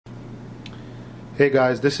Hey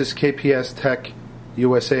guys, this is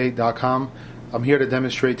kpstechusa.com. I'm here to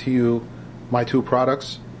demonstrate to you my two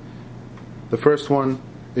products. The first one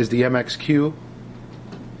is the MXQ,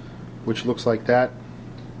 which looks like that.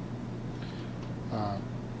 The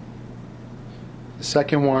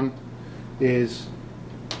second one is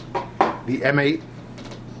the M8,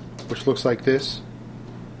 which looks like this.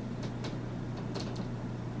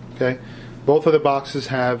 Okay, both of the boxes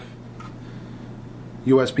have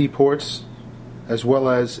USB ports as well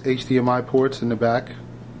as HDMI ports in the back,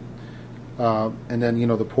 and then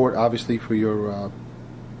the port obviously for your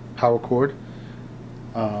power cord.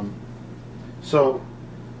 So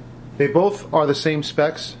they both are the same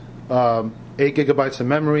specs. 8 gigabytes of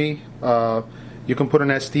memory. You can put an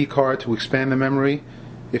SD card to expand the memory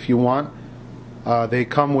if you want. They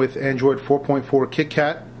come with Android 4.4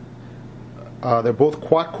 KitKat. They're both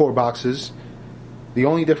quad-core boxes. The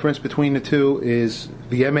only difference between the two is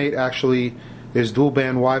the M8 actually is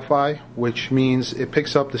dual-band Wi-Fi, which means it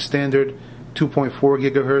picks up the standard 2.4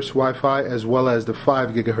 gigahertz Wi-Fi as well as the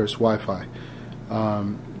 5 gigahertz Wi-Fi.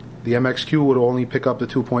 The MXQ would only pick up the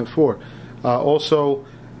 2.4. Also,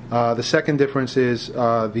 the second difference is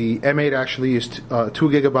the M8 actually is 2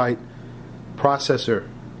 gigabyte processor,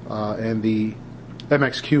 and the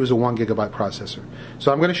MXQ is a 1 gigabyte processor.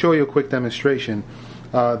 So I'm going to show you a quick demonstration.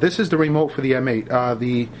 This is the remote for the M8.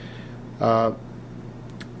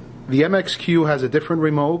 The MXQ has a different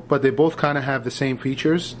remote, but they both kind of have the same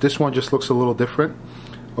features. This one just looks a little different.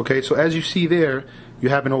 Okay, so as you see there, you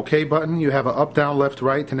have an OK button, you have an up, down, left,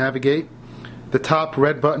 right to navigate. The top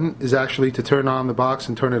red button is actually to turn on the box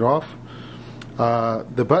and turn it off.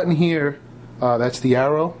 The button here, that's the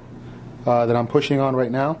arrow that I'm pushing on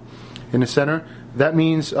right now in the center. That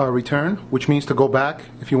means return, which means to go back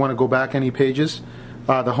if you want to go back any pages.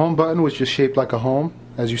 The home button, which is shaped like a home,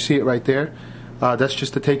 as you see it right there. That's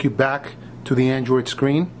just to take you back to the Android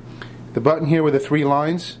screen. The button here with the 3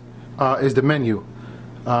 lines is the menu.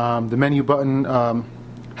 The menu button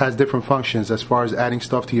has different functions as far as adding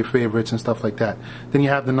stuff to your favorites and stuff like that. Then you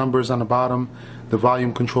have the numbers on the bottom, the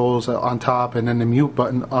volume controls on top, and then the mute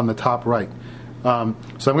button on the top right. So I'm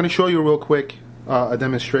going to show you real quick a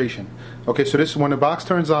demonstration. Okay, so this, when the box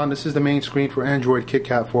turns on, this is the main screen for Android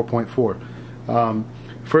KitKat 4.4.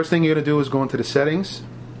 First thing you're going to do is go into the settings.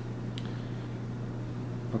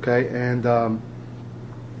 Okay, and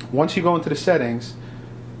once you go into the settings,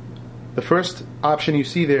 the first option you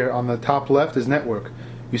see there on the top left is network.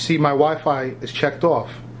 You see my Wi-Fi is checked off,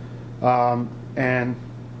 and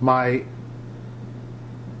my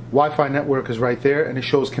Wi-Fi network is right there, and it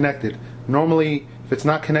shows connected. Normally, if it's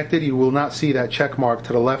not connected, you will not see that check mark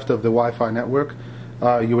to the left of the Wi-Fi network.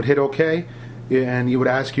 You would hit OK, and you would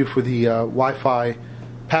ask you for the Wi-Fi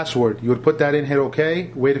password. You would put that in, hit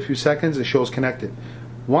OK, wait a few seconds, it shows connected.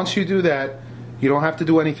 Once you do that, you don't have to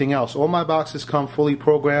do anything else. All my boxes come fully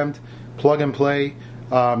programmed, plug and play.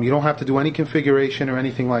 You don't have to do any configuration or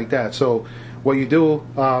anything like that. So what you do,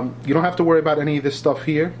 you don't have to worry about any of this stuff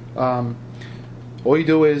here. All you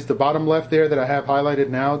do is the bottom left there that I have highlighted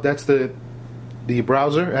now, that's the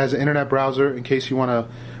browser. It has an internet browser in case you want to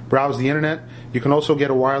browse the internet. You can also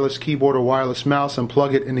get a wireless keyboard or wireless mouse and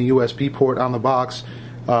plug it in the USB port on the box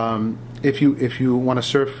if you want to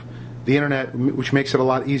surf the internet, which makes it a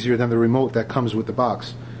lot easier than the remote that comes with the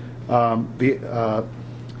box. You have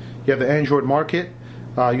the Android Market.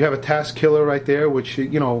 You have a task killer right there, which,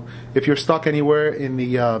 if you're stuck anywhere in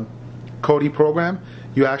the Kodi program,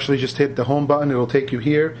 you actually just hit the home button, it'll take you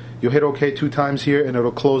here. You'll hit OK 2 times here and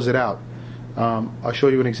it'll close it out. I'll show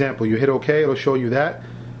you an example. You hit OK, it'll show you that,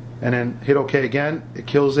 and then hit OK again, it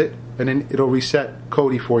kills it, and then it'll reset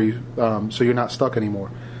Kodi for you, so you're not stuck anymore.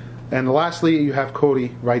 And lastly, you have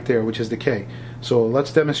Kodi right there, which is the K. So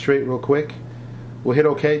let's demonstrate real quick. We'll hit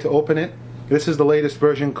OK to open it. This is the latest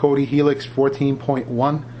version, Kodi Helix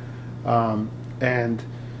 14.1. And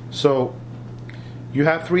so you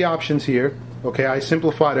have 3 options here. Okay, I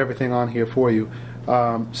simplified everything on here for you.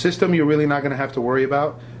 System, you're really not going to have to worry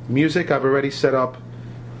about. Music, I've already set up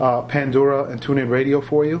Pandora and TuneIn Radio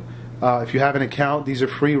for you. If you have an account, these are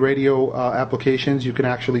free radio applications. You can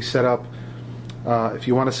actually set up, if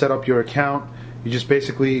you want to set up your account, you just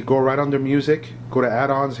basically go right under music, go to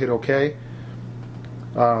add-ons, hit OK,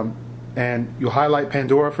 and you highlight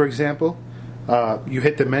Pandora, for example. You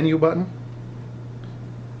hit the menu button,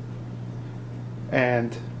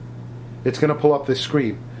 and it's going to pull up this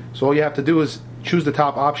screen. So all you have to do is choose the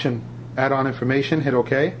top option, add-on information, hit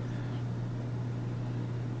OK.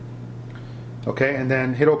 Okay, and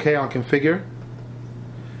then hit OK on configure.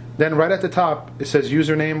 Then right at the top it says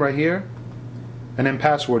username right here, and then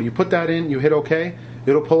password. You put that in, you hit OK,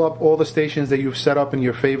 it'll pull up all the stations that you've set up in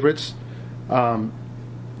your favorites.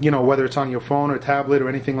 You know, whether it's on your phone or tablet or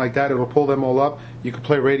anything like that, it'll pull them all up. You can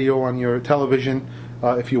play radio on your television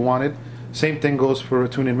if you wanted. Same thing goes for a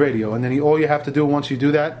tune-in radio. And then all you have to do once you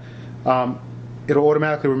do that, it'll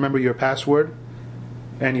automatically remember your password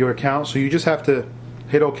and your account. So you just have to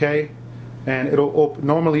hit OK, and it'll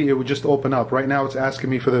normally it would just open up. Right now it's asking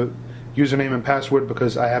me for the username and password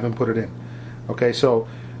because I haven't put it in. Okay, so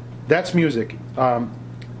that's music.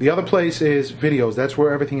 The other place is videos. That's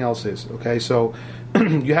where everything else is. Okay, so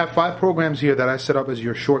you have 5 programs here that I set up as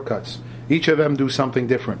your shortcuts. Each of them do something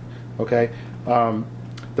different. Okay,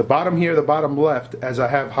 the bottom here, the bottom left, as I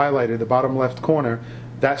have highlighted, the bottom left corner,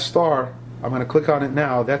 that star, I'm going to click on it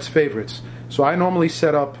now. That's favorites. So I normally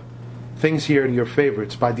set up things here in your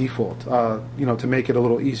favorites by default. You know, to make it a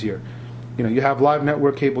little easier. You know, you have live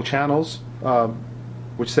network cable channels,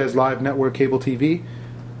 which says live network cable TV.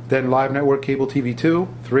 Then live network cable TV 2,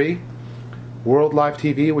 3, world live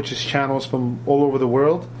TV, which is channels from all over the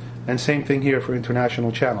world, and same thing here for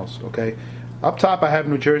international channels. Okay, up top I have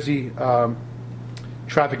New Jersey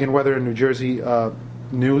traffic and weather and New Jersey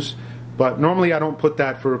news, but normally I don't put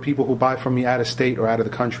that for people who buy from me out of state or out of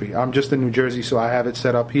the country. I'm just in New Jersey, so I have it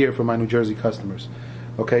set up here for my New Jersey customers.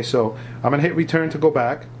 Okay, so I'm gonna hit return to go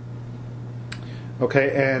back.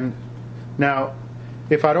 Okay, and now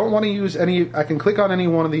if I don't want to use any, I can click on any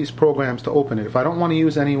one of these programs to open it. If I don't want to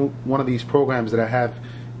use any one of these programs that I have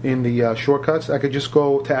in the shortcuts, I could just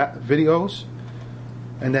go to videos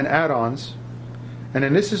and then add-ons, and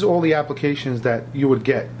then this is all the applications that you would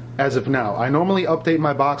get as of now. I normally update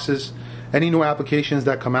my boxes. Any new applications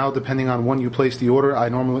that come out, depending on when you place the order, I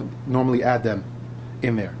normally add them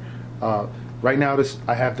in there. Right now,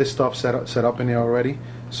 I have this stuff set up in there already.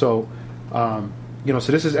 So you know,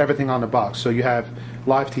 so this is everything on the box. So you have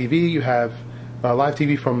live TV, you have live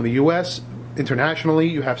TV from the U.S., internationally,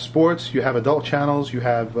 you have sports, you have adult channels, you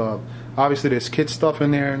have obviously there's kids stuff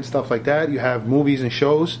in there and stuff like that. You have movies and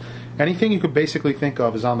shows. Anything you could basically think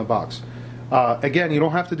of is on the box. Again, you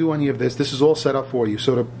don't have to do any of this. This is all set up for you.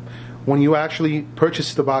 So when you actually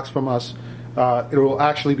purchase the box from us, it will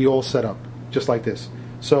actually be all set up, just like this.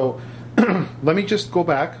 So let me just go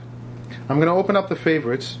back. I'm going to open up the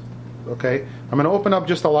favorites. Okay, I'm going to open up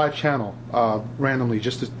just a live channel randomly,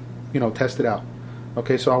 just to, you know, test it out.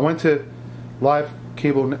 Okay, so I went to live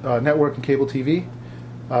cable network and cable TV.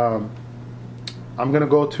 I'm going to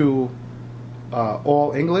go to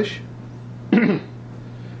all English.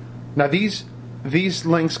 Now these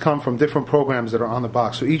links come from different programs that are on the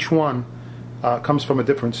box. So each one comes from a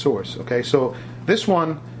different source. Okay, so this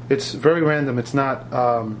one, it's very random. It's not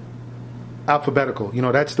alphabetical. You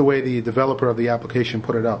know, that's the way the developer of the application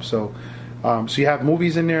put it up. So so you have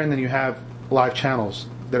movies in there, and then you have live channels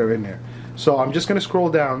that are in there. So I'm just going to scroll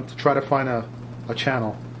down to try to find a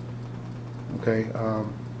channel. Okay,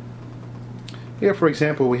 here for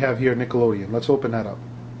example we have here Nickelodeon. Let's open that up.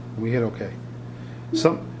 We hit OK.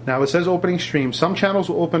 Now it says opening stream. Some channels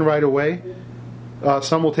will open right away.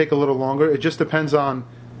 Some will take a little longer. It just depends on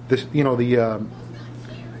this, you know, the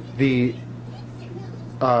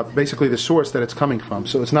basically the source that it's coming from.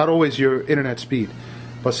 So it's not always your internet speed.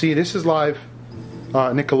 But see, this is live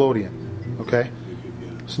Nickelodeon. Okay.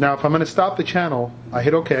 So now if I'm going to stop the channel, I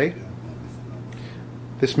hit OK.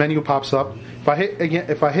 This menu pops up.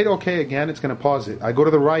 If I hit OK again, it's going to pause it. I go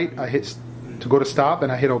to the right, I hit to go to stop,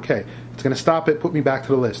 and I hit OK. It's going to stop it, put me back to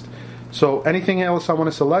the list. So anything else I want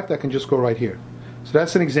to select, I can just go right here. So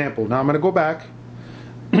that's an example. Now I'm going to go back.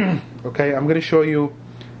 Okay, I'm going to show you.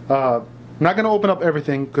 I'm not going to open up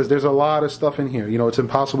everything because there's a lot of stuff in here. You know, it's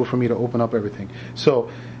impossible for me to open up everything.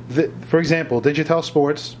 So, for example, Digital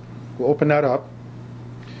Sports. We'll open that up.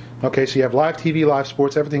 Okay, so you have live TV, live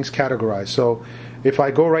sports. Everything's categorized. So if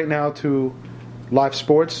I go right now to live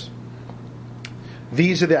sports,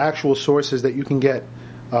 these are the actual sources that you can get,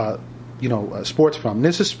 you know, sports from.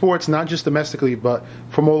 This is sports not just domestically, but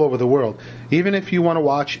from all over the world. Even if you want to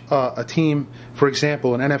watch a team, for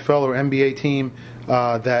example, an NFL or NBA team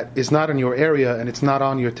that is not in your area and it's not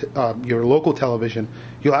on your local television,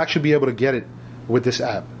 you'll actually be able to get it with this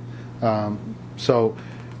app. So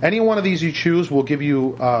any one of these you choose will give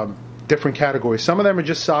you different categories. Some of them are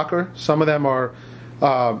just soccer. Some of them are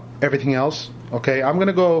everything else. Okay, I'm going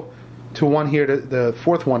to go to one here, the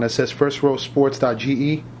fourth one that says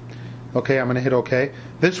firstrowsports.ge. Okay, I'm going to hit OK.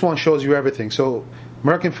 This one shows you everything. So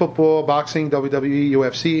American football, boxing, WWE,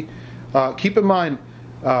 UFC. Keep in mind,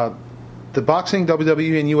 the boxing,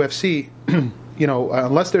 WWE, and UFC, you know,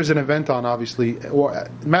 unless there's an event on, obviously, or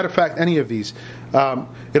matter of fact, any of these,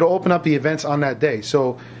 it'll open up the events on that day.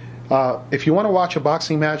 So if you want to watch a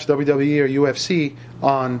boxing match, WWE or UFC,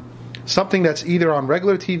 on something that's either on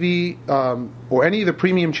regular TV or any of the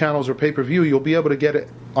premium channels or pay-per-view, you'll be able to get it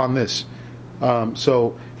on this.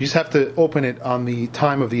 So you just have to open it on the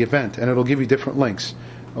time of the event, and it'll give you different links.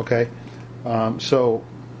 Okay, so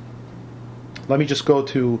let me just go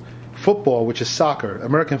to football, which is soccer.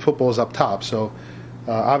 American football is up top. So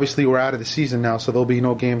obviously we're out of the season now, so there'll be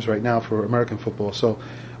no games right now for American football. So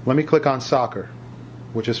let me click on soccer,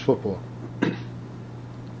 which is football.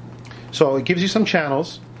 So it gives you some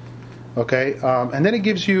channels, okay, and then it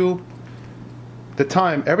gives you the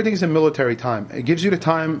time. Everything's in military time. It gives you the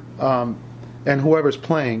time and whoever's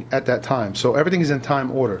playing at that time. So everything is in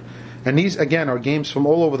time order. And these, again, are games from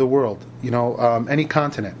all over the world, you know, any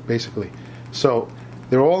continent, basically. So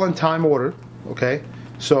they're all in time order, okay?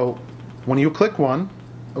 So when you click one,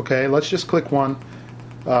 okay, let's just click one.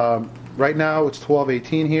 Right now it's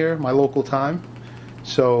 12:18 here, my local time.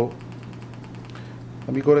 So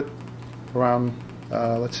let me go to around,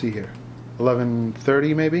 let's see here,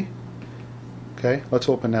 11:30 maybe. Okay, let's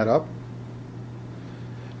open that up.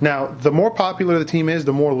 Now, the more popular the team is,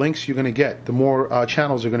 the more links you're going to get, the more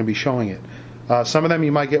channels are going to be showing it. Some of them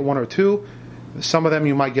you might get one or two, some of them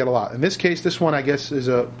you might get a lot. In this case, this one I guess is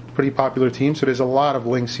a pretty popular team, so there's a lot of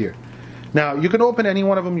links here. Now, you can open any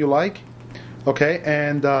one of them you like, okay,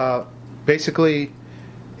 and basically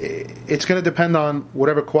it's going to depend on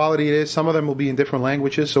whatever quality it is. Some of them will be in different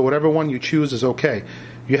languages, so whatever one you choose is okay.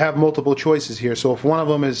 You have multiple choices here, so if one of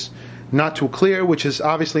them is not too clear, which is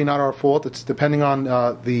obviously not our fault, it's depending on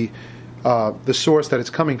the source that it's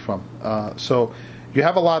coming from. So you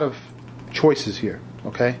have a lot of choices here,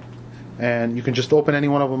 okay? And you can just open any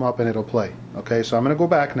one of them up and it'll play. Okay, so I'm going to go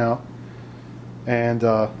back now, and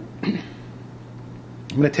I'm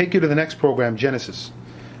going to take you to the next program, Genesis.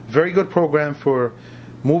 Very good program for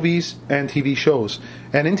movies and TV shows.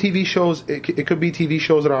 And in TV shows, it could be TV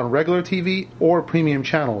shows that are on regular TV or premium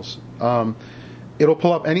channels. It'll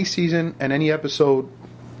pull up any season and any episode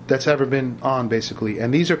that's ever been on, basically.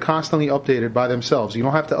 And these are constantly updated by themselves. You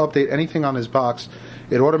don't have to update anything on this box.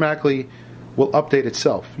 It automatically will update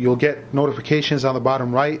itself. You'll get notifications on the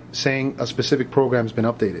bottom right saying a specific program's been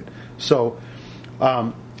updated. So,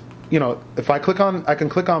 you know, if I can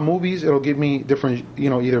click on movies, it'll give me different,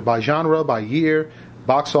 you know, either by genre, by year,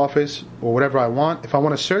 box office, or whatever I want. If I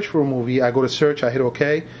want to search for a movie, I go to search, I hit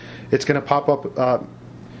OK. It's going to pop up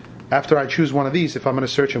after I choose one of these. If I'm going to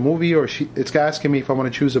search a movie, or it's asking me if I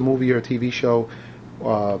want to choose a movie or a TV show,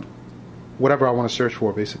 whatever I want to search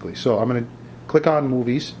for, basically. So I'm going to click on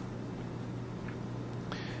movies.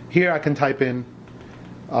 Here I can type in,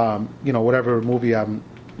 you know, whatever movie I'm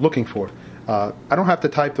looking for. I don't have to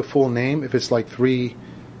type the full name. If it's like 3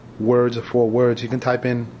 words or 4 words, you can type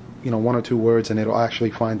in, you know, 1 or 2 words, and it'll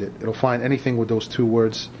actually find it. It'll find anything with those 2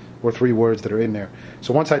 words or 3 words that are in there.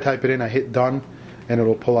 So once I type it in, I hit done, and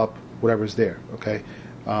it'll pull up whatever's there. Okay.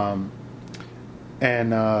 Now,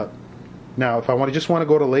 if I just want to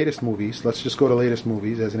go to latest movies, let's just go to latest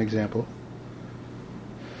movies as an example.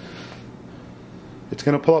 It's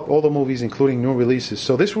going to pull up all the movies, including new releases.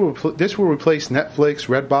 So this will replace Netflix,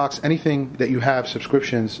 Redbox, anything that you have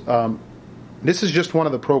subscriptions. This is just one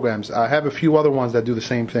of the programs. I have a few other ones that do the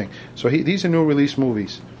same thing. So these are new release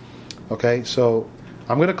movies. Okay, so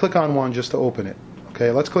I'm going to click on one just to open it.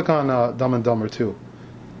 Okay, let's click on Dumb and Dumber 2.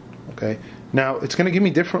 Okay, now it's going to give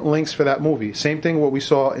me different links for that movie. Same thing what we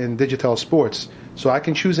saw in Digital Sports. So I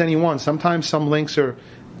can choose any one. Sometimes some links are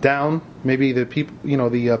down. Maybe the people, you know,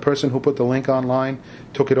 the person who put the link online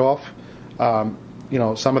took it off. You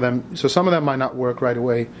know, some of them might not work right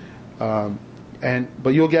away.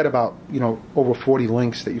 But you'll get about, you know, over 40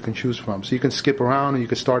 links that you can choose from. So you can skip around, and you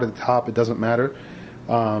can start at the top. It doesn't matter.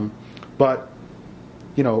 But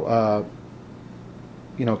you know,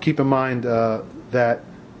 keep in mind that,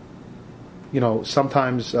 you know,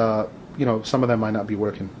 sometimes you know, some of them might not be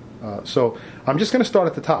working. So I'm just going to start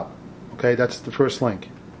at the top. Okay, that's the first link.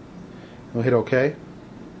 We'll hit OK.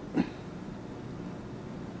 And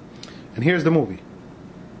here's the movie.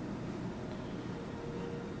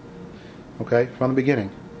 Okay, from the beginning.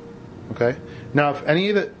 Okay. Now, if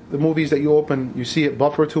any of the movies that you open, you see it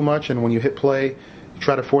buffer too much, and when you hit play, you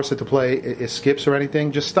try to force it to play, it skips or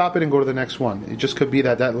anything, just stop it and go to the next one. It just could be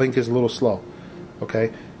that that link is a little slow.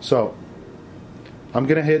 Okay, so I'm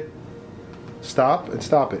going to hit stop and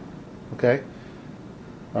stop it. Okay.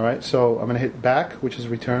 All right, so I'm going to hit back, which is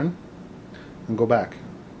return, and go back.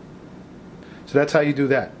 So that's how you do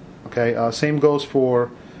that. Okay. Same goes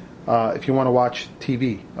for if you want to watch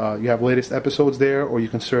TV. You have latest episodes there, or you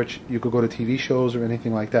can search. You could go to TV shows or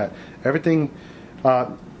anything like that. Everything.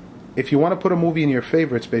 If you want to put a movie in your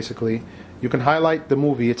favorites, basically, you can highlight the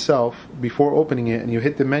movie itself before opening it, and you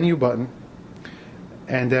hit the menu button,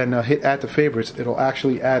 and then hit add to favorites, it'll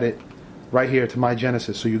actually add it right here to my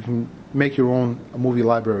Genesis, so you can make your own movie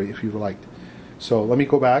library if you liked. So let me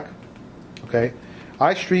go back. Okay,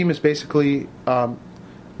 iStream is basically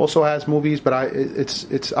also has movies, but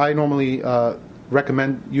I normally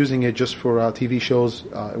recommend using it just for TV shows.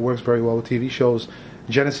 It works very well with TV shows.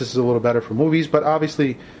 Genesis is a little better for movies, but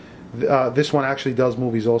obviously this one actually does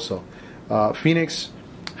movies also. Phoenix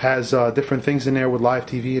has different things in there with live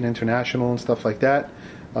TV and international and stuff like that.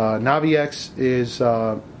 NaviX is,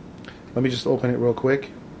 let me just open it real quick.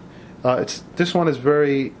 This one is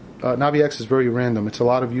very, NaviX is very random. It's a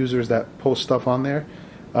lot of users that post stuff on there.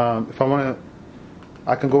 If I want to,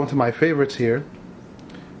 I can go into my favorites here.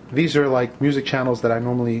 These are like music channels that I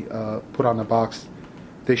normally put on the box.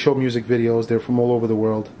 They show music videos. They're from all over the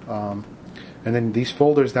world. And then these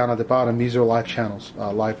folders down at the bottom, these are live channels,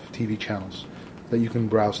 live TV channels that you can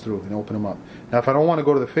browse through and open them up. Now if I don't want to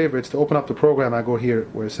go to the favorites, to open up the program, I go here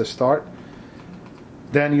where it says start.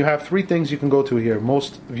 Then you have three things you can go to here: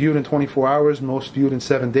 most viewed in 24 hours, most viewed in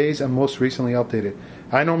 7 days, and most recently updated.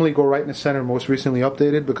 I normally go right in the center, most recently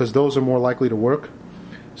updated, because those are more likely to work.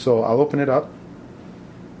 So I'll open it up.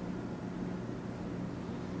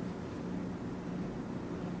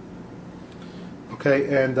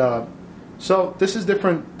 Okay, and so this is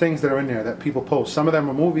different things that are in there that people post. Some of them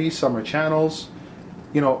are movies, some are channels.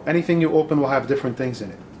 You know, anything you open will have different things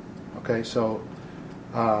in it. Okay, so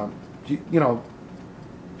you know,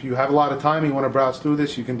 if you have a lot of time, you want to browse through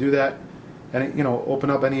this, you can do that, and you know, open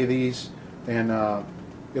up any of these, and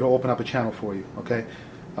it'll open up a channel for you. Okay.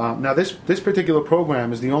 Now this particular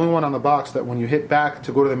program is the only one on the box that when you hit back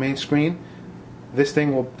to go to the main screen,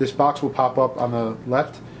 this box will pop up on the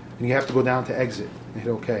left, and you have to go down to exit and hit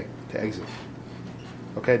OK to exit.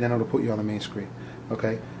 Okay, then it'll put you on the main screen.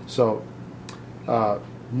 Okay, so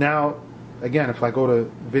now again, if I go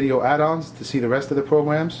to video add-ons to see the rest of the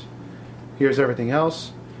programs, here's everything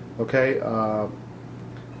else. Okay,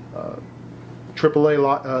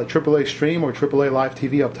 AAA stream or AAA live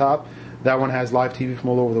TV up top. That one has live TV from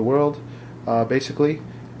all over the world, basically.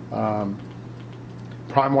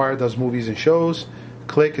 PrimeWire does movies and shows.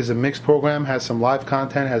 Click is a mixed program, has some live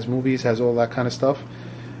content, has movies, has all that kind of stuff.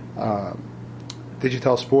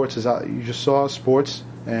 Digital Sports is you just saw sports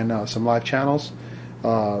and some live channels.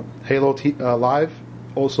 Halo Live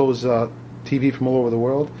also is TV from all over the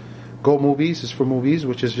world. Go Movies is for movies,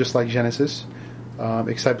 which is just like Genesis,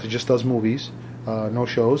 except it just does movies, no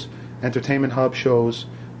shows. Entertainment Hub shows,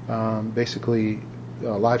 basically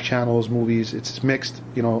live channels, movies. It's mixed.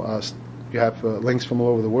 You know, you have links from all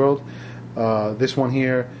over the world. This one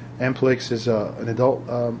here, Amplix, is an adult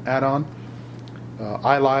add-on.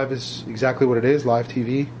 iLive is exactly what it is, live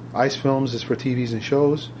TV. Ice Films is for TVs and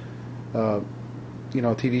shows. You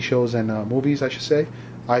know, TV shows and movies, I should say.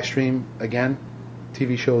 iStream, again,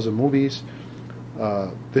 TV shows and movies.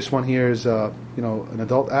 This one here is, you know, an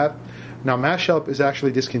adult app. Now, Mashup is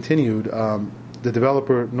actually discontinued. The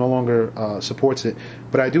developer no longer supports it.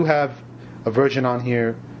 But I do have a version on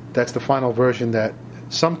here that's the final version that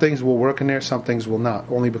some things will work in there, some things will not,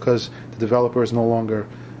 only because the developer is no longer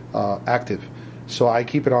active. So I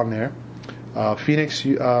keep it on there. Phoenix,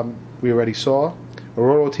 we already saw.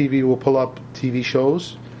 Aurora TV will pull up TV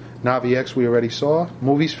shows. NaviX we already saw.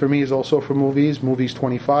 Movies for me is also for movies. Movies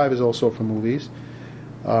 25 is also for movies.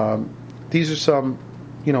 These are some,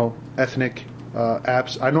 you know, ethnic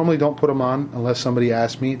apps. I normally don't put them on unless somebody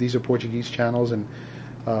asks me. These are Portuguese channels and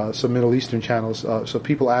some Middle Eastern channels. So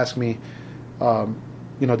people ask me,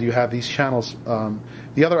 you know, do you have these channels?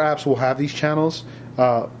 The other apps will have these channels,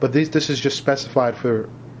 but this is just specified for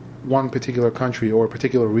one particular country or a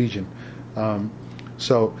particular region.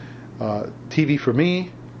 So TV for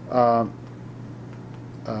me, we'll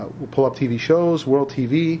pull up TV shows, World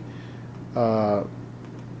TV,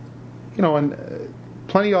 you know, and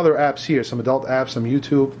plenty of other apps here, some adult apps, some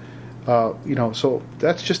YouTube, you know, so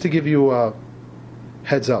that's just to give you a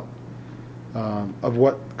heads up of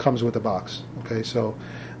what comes with the box. Okay, so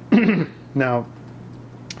now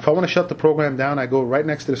if I want to shut the program down, I go right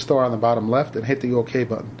next to the star on the bottom left and hit the OK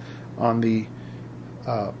button on the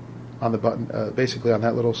button, basically on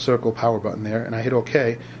that little circle power button there, and I hit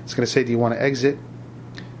OK. It's going to say, do you want to exit?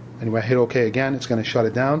 And when I hit OK again, it's going to shut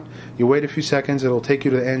it down. You wait a few seconds, it'll take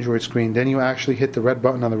you to the Android screen. Then you actually hit the red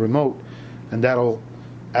button on the remote, and that'll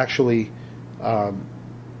actually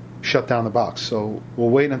shut down the box. So we'll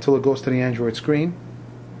wait until it goes to the Android screen.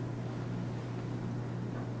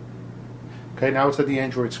 Okay, now it's at the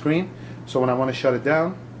Android screen. So when I want to shut it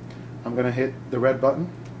down, I'm going to hit the red button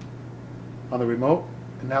on the remote,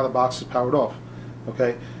 and now the box is powered off.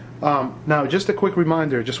 Okay. Now, just a quick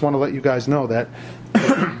reminder. Just want to let you guys know that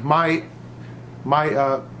my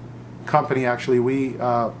my company, actually, we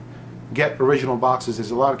get original boxes.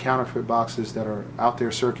 There's a lot of counterfeit boxes that are out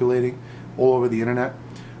there circulating all over the internet.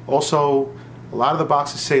 Also, a lot of the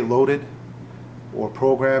boxes say loaded or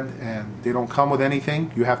programmed, and they don't come with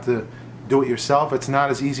anything. You have to do it yourself. It's not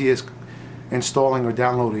as easy as installing or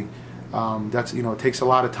downloading. That's, it takes a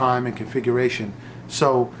lot of time and configuration.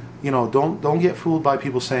 So, don't get fooled by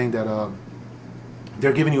people saying that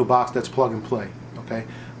they're giving you a box that's plug and play. Okay,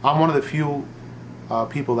 I'm one of the few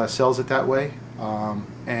people that sells it that way.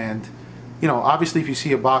 And obviously, if you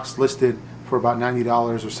see a box listed for about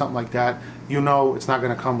 $90 or something like that, it's not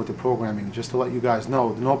going to come with the programming. Just to let you guys know,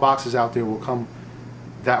 no boxes out there will come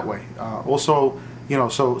that way. Also,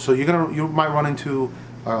 so you might run into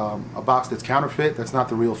a box that's counterfeit. That's not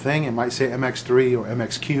the real thing. It might say MX3 or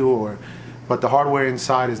MXQ, but the hardware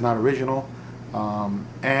inside is not original.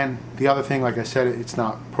 And the other thing, like I said, it's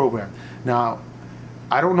not programmed. Now,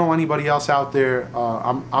 I don't know anybody else out there.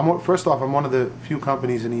 First off, I'm one of the few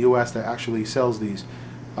companies in the U.S. that actually sells these,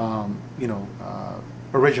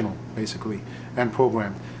 original, basically, and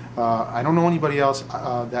programmed. I don't know anybody else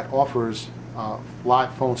that offers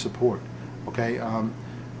live phone support. Okay,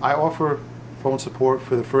 I offer phone support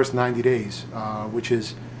for the first 90 days, which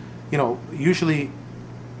is, usually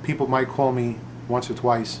people might call me once or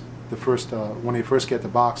twice when they first get the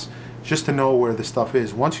box, just to know where the stuff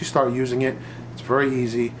is. Once you start using it, it's very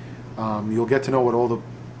easy. You'll get to know what all the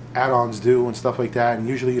add-ons do and stuff like that, and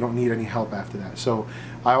usually you don't need any help after that. So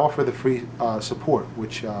I offer the free support,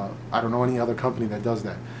 which I don't know any other company that does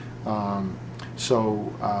that.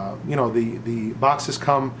 The boxes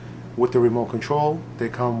come with the remote control. They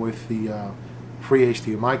come with the free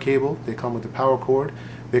HDMI cable. They come with the power cord.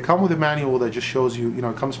 They come with a manual that just shows you,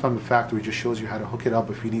 it comes from the factory, just shows you how to hook it up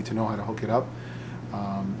if you need to know how to hook it up.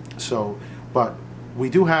 But we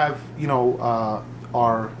do have,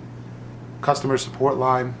 our customer support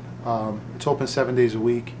line. It's open 7 days a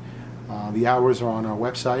week. The hours are on our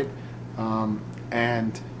website,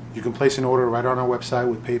 and you can place an order right on our website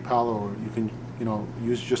with PayPal, or you can,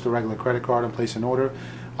 use just a regular credit card and place an order.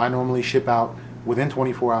 I normally ship out within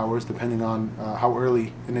 24 hours, depending on how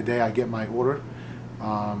early in the day I get my order.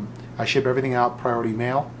 I ship everything out priority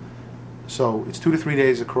mail. So it's 2 to 3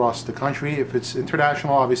 days across the country. If it's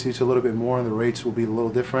international, obviously it's a little bit more, and the rates will be a little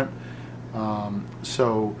different.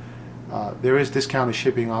 There is discounted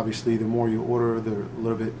shipping. Obviously, the more you order, the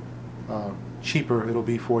little bit cheaper it'll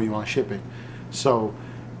be for you on shipping. So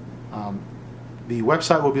the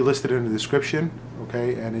website will be listed in the description.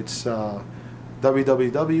 Okay, and it's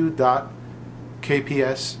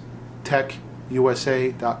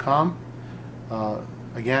www.kpstechusa.com.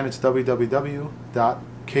 Again, it's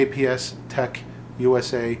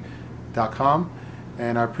www.kpstechusa.com,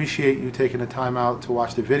 and I appreciate you taking the time out to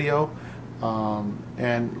watch the video.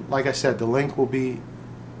 And like I said, the link will be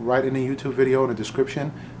right in the YouTube video in the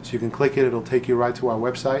description, so you can click it. It'll take you right to our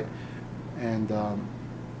website. And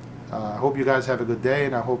I hope you guys have a good day,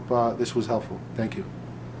 and I hope this was helpful. Thank you.